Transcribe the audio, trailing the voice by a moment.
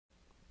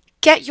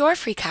Get your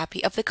free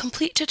copy of the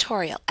complete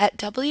tutorial at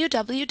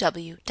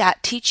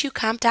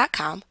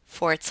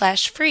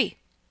www.teachucomp.com/free.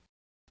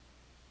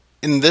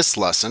 In this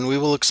lesson, we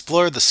will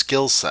explore the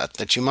skill set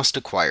that you must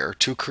acquire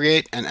to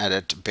create and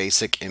edit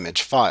basic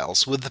image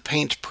files with the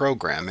Paint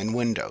program in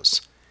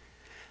Windows.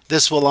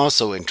 This will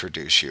also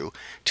introduce you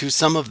to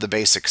some of the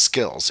basic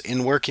skills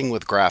in working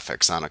with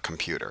graphics on a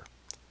computer.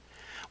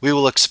 We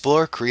will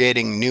explore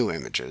creating new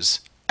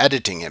images,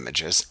 editing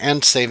images,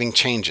 and saving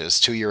changes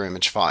to your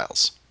image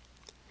files.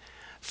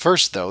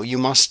 First, though, you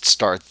must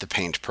start the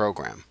Paint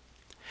program.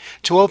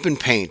 To open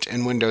Paint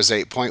in Windows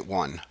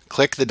 8.1,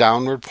 click the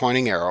downward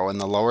pointing arrow in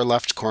the lower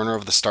left corner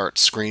of the Start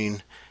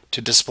screen to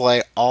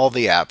display all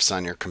the apps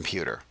on your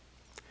computer.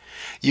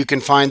 You can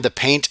find the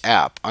Paint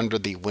app under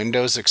the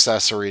Windows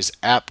Accessories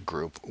app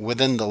group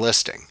within the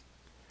listing.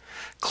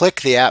 Click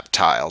the app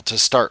tile to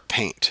start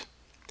Paint.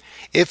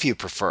 If you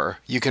prefer,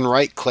 you can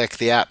right-click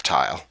the app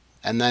tile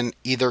and then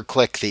either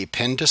click the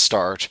Pin to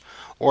Start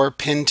or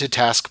Pin to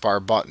Taskbar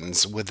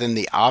buttons within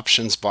the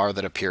options bar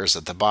that appears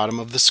at the bottom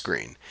of the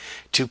screen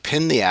to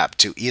pin the app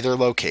to either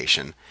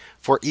location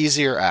for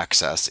easier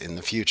access in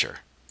the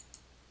future.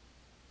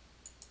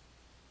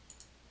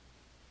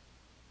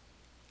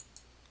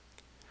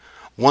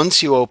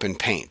 Once you open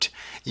Paint,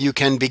 you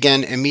can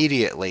begin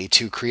immediately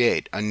to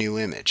create a new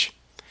image.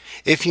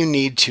 If you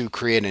need to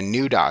create a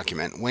new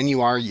document when you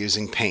are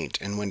using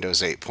Paint in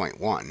Windows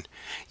 8.1,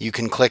 you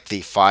can click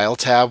the File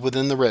tab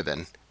within the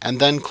ribbon and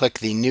then click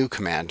the New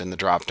command in the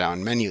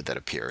drop-down menu that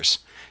appears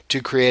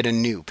to create a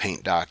new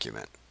Paint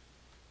document.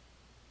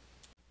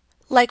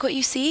 Like what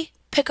you see?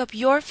 Pick up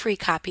your free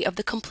copy of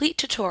the complete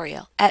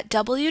tutorial at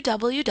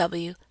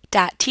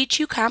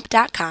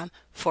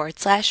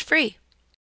www.teachucomp.com/free.